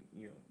 hey,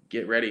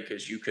 get ready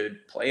because you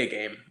could play a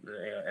game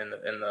in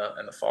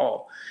the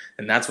fall,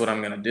 and that's what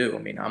I'm gonna do. I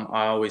mean,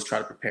 I always try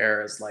to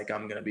prepare as like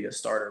I'm gonna be a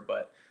starter,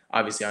 but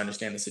obviously I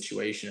understand the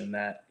situation and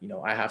that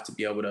I have to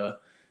be able to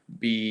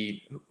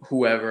be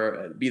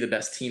the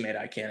best teammate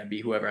I can and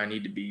be whoever I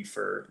need to be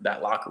for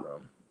that locker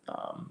room.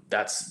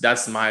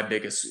 That's my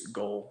biggest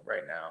goal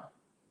right now.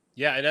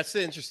 Yeah, and that's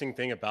the interesting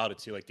thing about it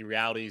too, like the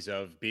realities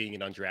of being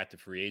an undrafted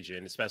free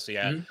agent, especially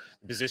at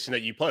the position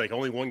that you play. Like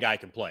only one guy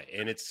can play,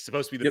 and it's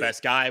supposed to be the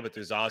best guy, but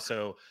there's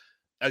also,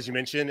 as you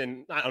mentioned,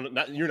 and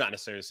you're not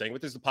necessarily saying, but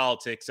there's the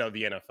politics of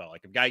the NFL.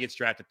 Like if a guy gets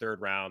drafted third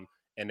round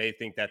and they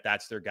think that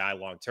that's their guy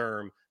long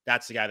term,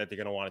 that's the guy that they're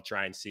going to want to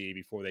try and see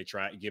before they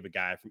try to give a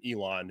guy from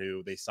Elon,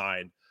 who they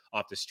signed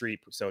off the street,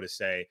 so to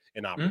say,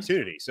 an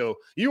opportunity. So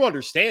you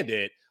understand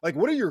it. Like,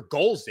 what are your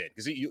goals then?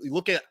 Because you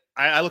look at,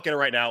 I look at it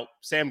right now,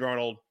 Sam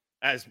Darnold,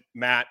 as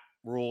Matt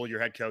Rule, your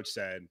head coach,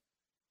 said,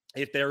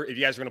 if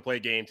you guys are going to play a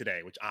game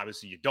today, which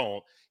obviously you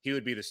don't, he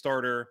would be the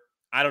starter.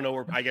 I don't know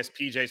where, I guess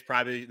PJ's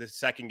probably the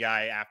second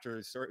guy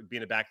after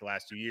being back the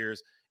last 2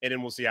 years. And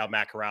then we'll see how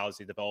Matt Corral, as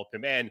they develop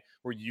him, and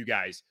where you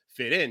guys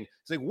fit in.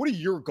 It's like, what are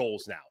your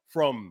goals now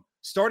from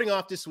starting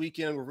off this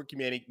weekend with rookie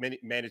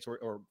mandatory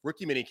or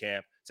rookie mini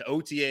camp to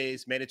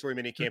OTAs, mandatory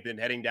mini camp, and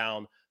then heading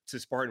down to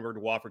Spartanburg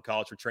to Wofford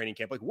College for training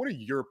camp? Like, what are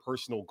your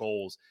personal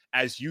goals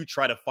as you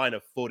try to find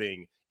a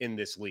footing in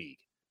this league?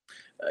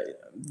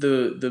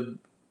 The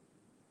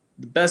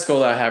best goal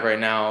that I have right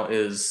now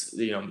is,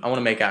 I want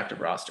to make active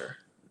roster.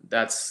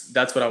 That's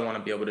what I want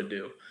to be able to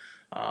do.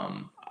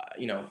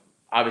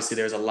 obviously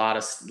there's a lot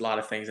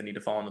of things that need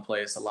to fall into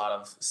place, a lot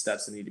of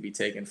steps that need to be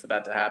taken for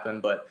that to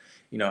happen. But,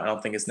 I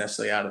don't think it's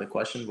necessarily out of the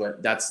question,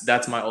 but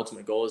that's my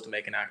ultimate goal, is to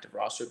make an active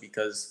roster,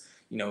 because,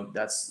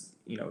 that's,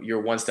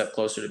 you're one step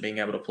closer to being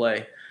able to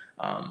play.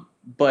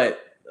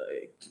 But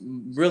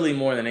really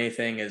more than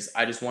anything is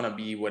I just want to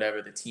be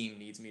whatever the team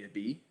needs me to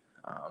be.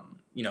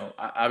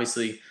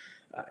 Obviously,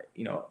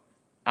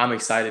 I'm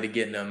excited to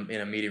get in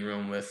a meeting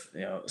room with,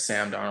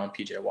 Sam Darnold,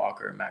 PJ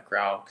Walker, Matt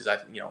Corral, because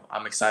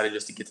I'm excited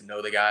just to get to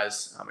know the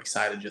guys. I'm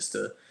excited just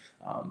to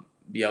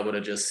be able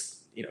to just,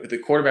 the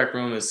quarterback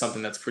room is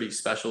something that's pretty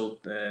special,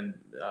 and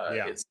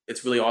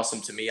it's really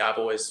awesome to me.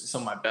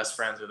 Some of my best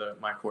friends are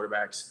my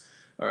quarterbacks,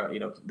 or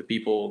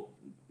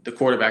the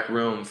quarterback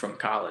room from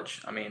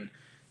college. I mean,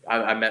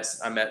 I met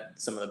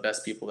some of the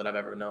best people that I've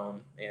ever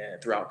known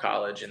throughout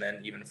college, and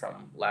then even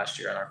from last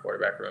year in our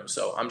quarterback room.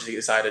 So I'm just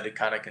excited to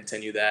kind of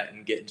continue that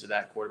and get into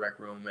that quarterback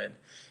room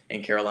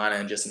in Carolina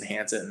and just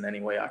enhance it in any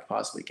way I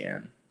possibly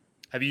can.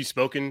 Have you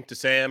spoken to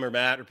Sam or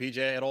Matt or PJ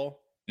at all?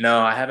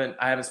 No, I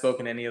haven't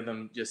spoken to any of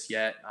them just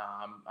yet.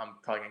 I'm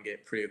probably gonna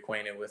get pretty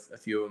acquainted with a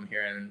few of them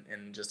here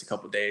in just a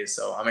couple of days.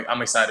 So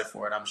I'm excited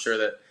for it. I'm sure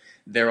that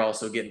they're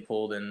also getting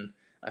pulled in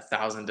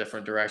 1,000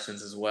 different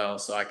directions as well.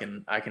 So I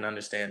can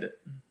understand it.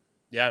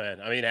 Yeah,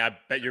 man. I mean, I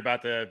bet you're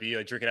about to be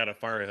drinking out a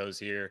fire hose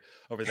here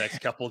over the next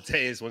couple of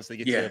days once they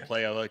get you to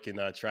play a look and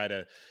try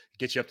to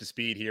get you up to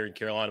speed here in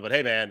Carolina. But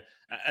hey, man,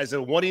 as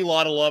a one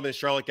Elon alum and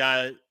Charlotte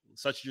guy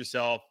such as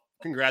yourself,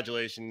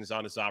 congratulations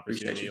on this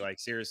opportunity. Like,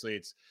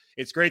 seriously,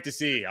 it's great to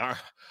see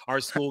our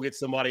school get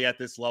somebody at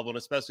this level, and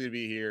especially to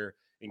be here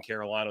in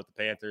Carolina with the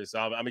Panthers. So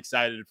I'm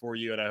excited for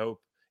you, and I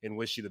hope and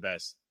wish you the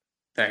best.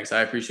 Thanks.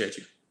 I appreciate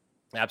you.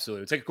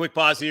 Absolutely. We'll take a quick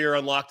pause here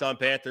on Locked On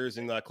Panthers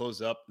and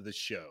close up the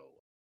show.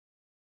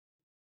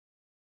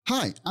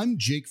 Hi, I'm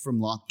Jake from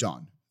Locked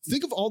On.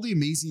 Think of all the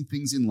amazing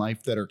things in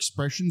life that are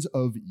expressions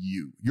of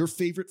you, your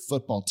favorite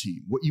football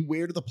team, what you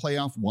wear to the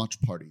playoff watch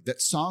party,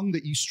 that song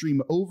that you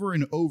stream over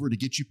and over to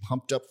get you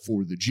pumped up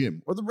for the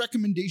gym, or the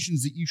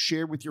recommendations that you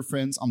share with your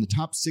friends on the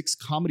top 6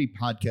 comedy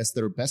podcasts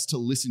that are best to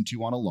listen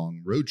to on a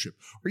long road trip,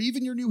 or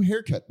even your new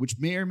haircut, which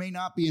may or may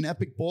not be an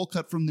epic bowl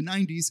cut from the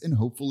 90s and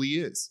hopefully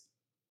is.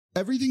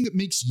 Everything that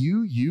makes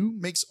you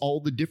makes all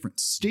the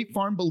difference. State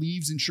Farm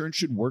believes insurance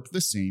should work the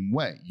same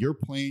way. Your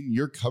plan,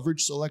 your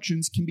coverage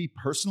selections can be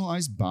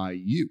personalized by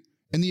you.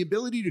 And the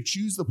ability to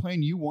choose the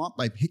plan you want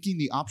by picking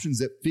the options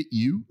that fit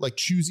you, like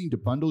choosing to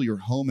bundle your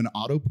home and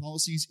auto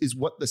policies, is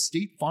what the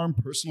State Farm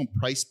Personal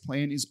Price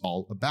Plan is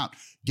all about.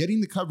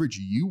 Getting the coverage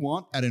you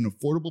want at an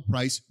affordable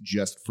price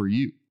just for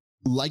you.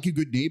 Like a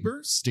good neighbor,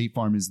 State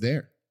Farm is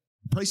there.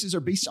 Prices are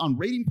based on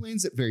rating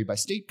plans that vary by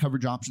state.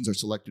 Coverage options are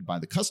selected by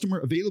the customer.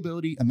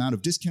 Availability, amount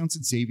of discounts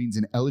and savings,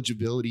 and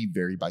eligibility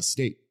vary by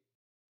state.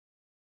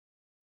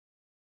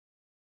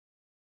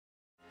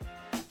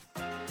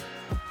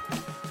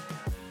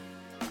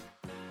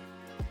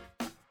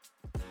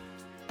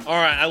 All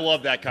right, I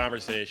love that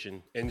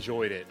conversation.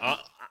 Enjoyed it.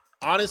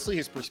 Honestly,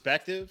 his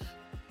perspective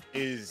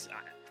is,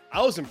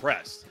 I was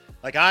impressed.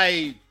 Like,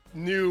 I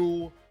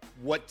knew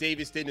what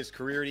Davis did in his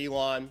career at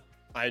Elon.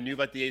 I knew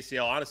about the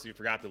ACL. Honestly,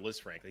 forgot the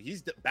list, frankly.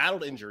 He's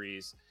battled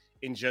injuries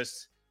in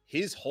just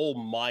his whole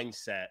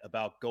mindset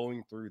about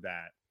going through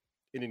that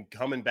and then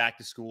coming back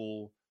to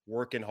school,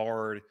 working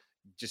hard,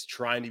 just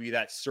trying to be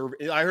that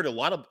servant. I heard a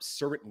lot of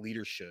servant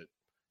leadership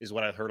is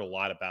what I heard a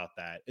lot about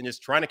that. And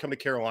just trying to come to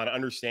Carolina,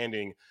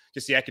 understanding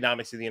just the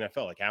economics of the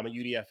NFL. Like, I'm a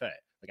UDFA.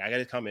 Like, I got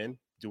to come in,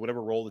 do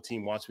whatever role the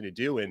team wants me to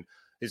do. And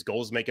his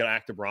goal is make an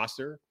active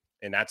roster.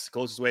 And that's the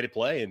closest way to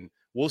play. And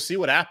we'll see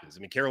what happens. I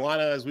mean,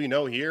 Carolina, as we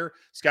know here,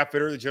 Scott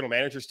Fitter, the general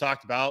manager, has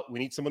talked about we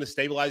need someone to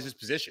stabilize his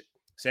position.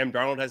 Sam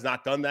Darnold has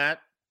not done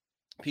that.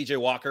 PJ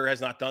Walker has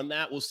not done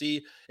that. We'll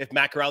see if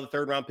Matt Corral, the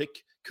third-round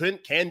pick,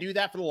 can do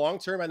that for the long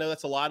term. I know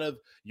that's a lot of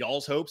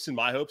y'all's hopes and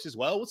my hopes as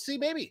well. We'll see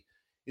maybe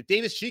if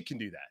Davis Cheek can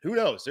do that. Who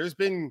knows? There's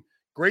been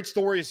great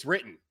stories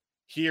written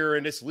here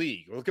in this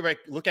league.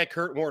 Look at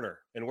Kurt Warner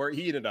and where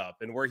he ended up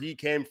and where he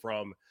came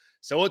from.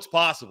 So it's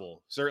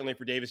possible, certainly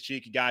for Davis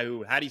Cheek, a guy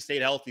who, had he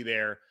stayed healthy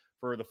there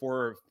for the 4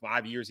 or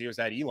 5 years he was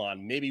at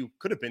Elon, maybe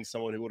could have been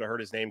someone who would have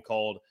heard his name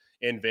called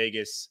in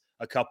Vegas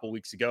a couple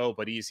weeks ago.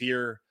 But he's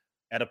here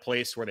at a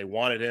place where they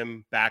wanted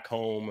him, back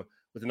home,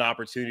 with an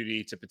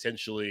opportunity to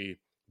potentially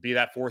be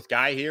that fourth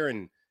guy here.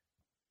 And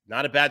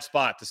not a bad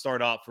spot to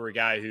start off for a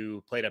guy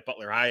who played at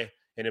Butler High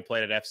and then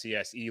played at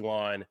FCS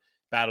Elon,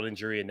 battled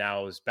injury, and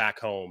now is back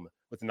home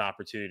with an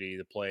opportunity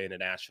to play in a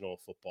National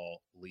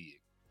Football League.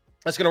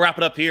 That's going to wrap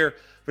it up here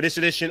for this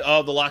edition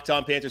of the Locked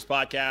On Panthers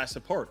podcast,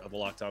 a part of the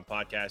Locked On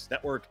Podcast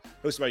Network,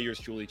 hosted by yours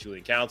truly,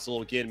 Julian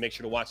Council. Again, make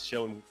sure to watch the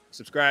show and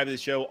subscribe to the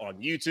show on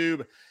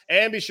YouTube.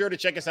 And be sure to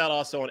check us out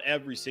also on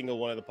every single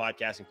one of the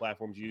podcasting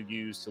platforms you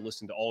use to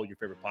listen to all your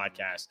favorite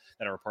podcasts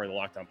that are a part of the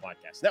Locked On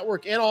Podcast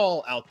Network and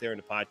all out there in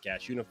the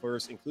podcast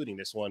universe, including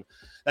this one.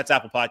 That's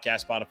Apple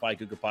Podcasts, Spotify,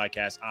 Google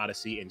Podcasts,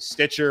 Odyssey, and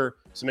Stitcher.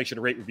 So make sure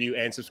to rate, review,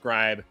 and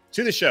subscribe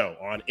to the show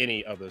on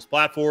any of those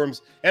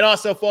platforms. And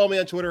also follow me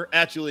on Twitter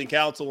at Julian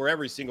Council, where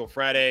every single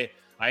Friday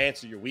I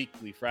answer your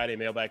weekly Friday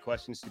mailbag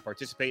questions. To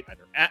participate,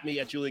 either at me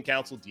at Julian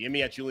Council, DM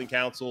me at Julian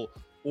Council,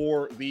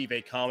 or leave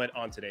a comment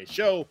on today's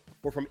show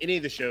or from any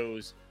of the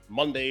shows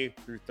Monday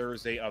through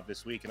Thursday of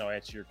this week, and I'll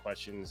answer your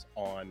questions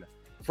on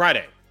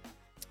Friday.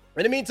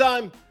 In the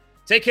meantime,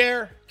 take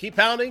care, keep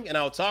pounding, and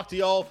I'll talk to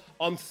y'all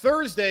on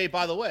Thursday.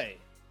 By the way,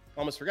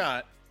 almost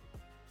forgot,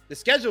 the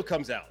schedule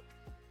comes out.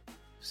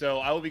 So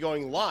I will be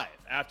going live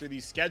after the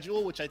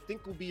schedule, which I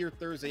think will be your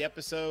Thursday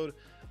episode.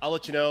 I'll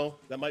let you know.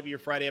 That might be your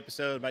Friday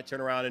episode. Might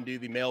turn around and do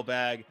the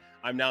mailbag.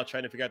 I'm now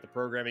trying to figure out the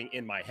programming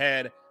in my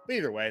head. But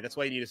either way, that's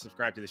why you need to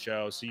subscribe to the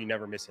show so you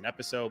never miss an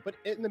episode. But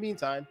in the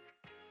meantime,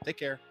 take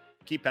care,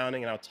 keep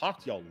pounding, and I'll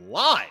talk to y'all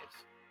live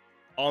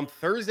on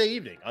Thursday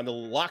evening on the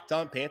Locked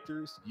On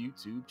Panthers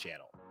YouTube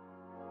channel.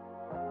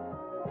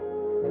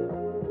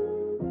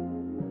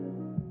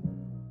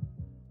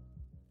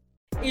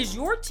 Is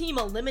your team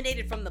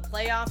eliminated from the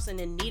playoffs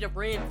and in need of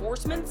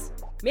reinforcements?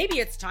 Maybe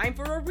it's time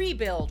for a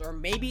rebuild, or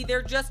maybe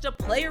they're just a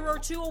player or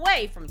two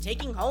away from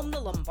taking home the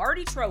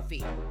Lombardi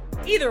Trophy.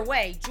 Either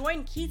way,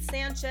 join Keith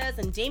Sanchez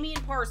and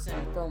Damian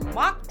Parson for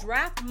Mock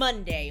Draft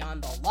Monday on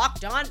the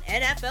Locked On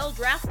NFL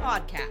Draft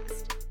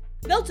Podcast.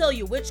 They'll tell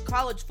you which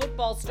college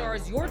football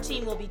stars your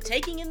team will be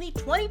taking in the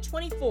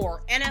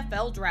 2024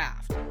 NFL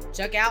Draft.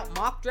 Check out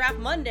Mock Draft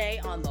Monday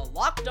on the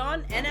Locked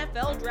On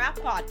NFL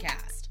Draft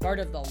Podcast, part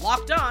of the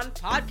Locked On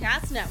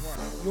Podcast Network,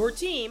 your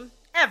team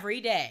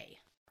every day.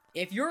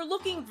 If you're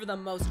looking for the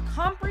most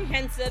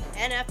comprehensive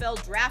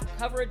NFL draft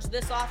coverage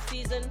this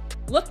offseason,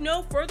 look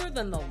no further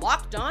than the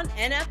Locked On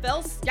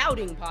NFL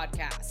Scouting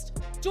Podcast.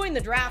 Join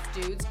the draft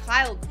dudes,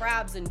 Kyle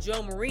Krabs and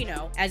Joe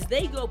Marino, as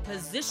they go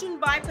position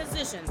by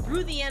position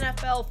through the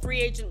NFL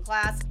free agent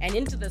class and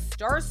into the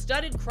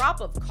star-studded crop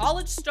of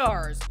college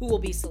stars who will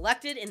be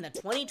selected in the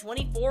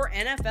 2024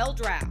 NFL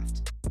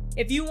Draft.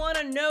 If you want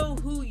to know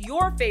who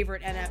your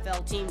favorite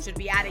NFL team should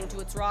be adding to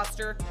its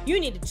roster, you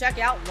need to check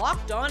out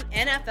Locked On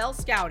NFL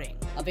Scouting,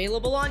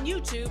 available on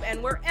YouTube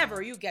and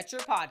wherever you get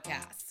your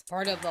podcasts.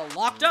 Part of the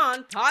Locked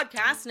On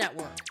Podcast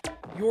Network,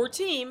 your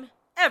team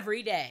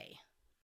every day.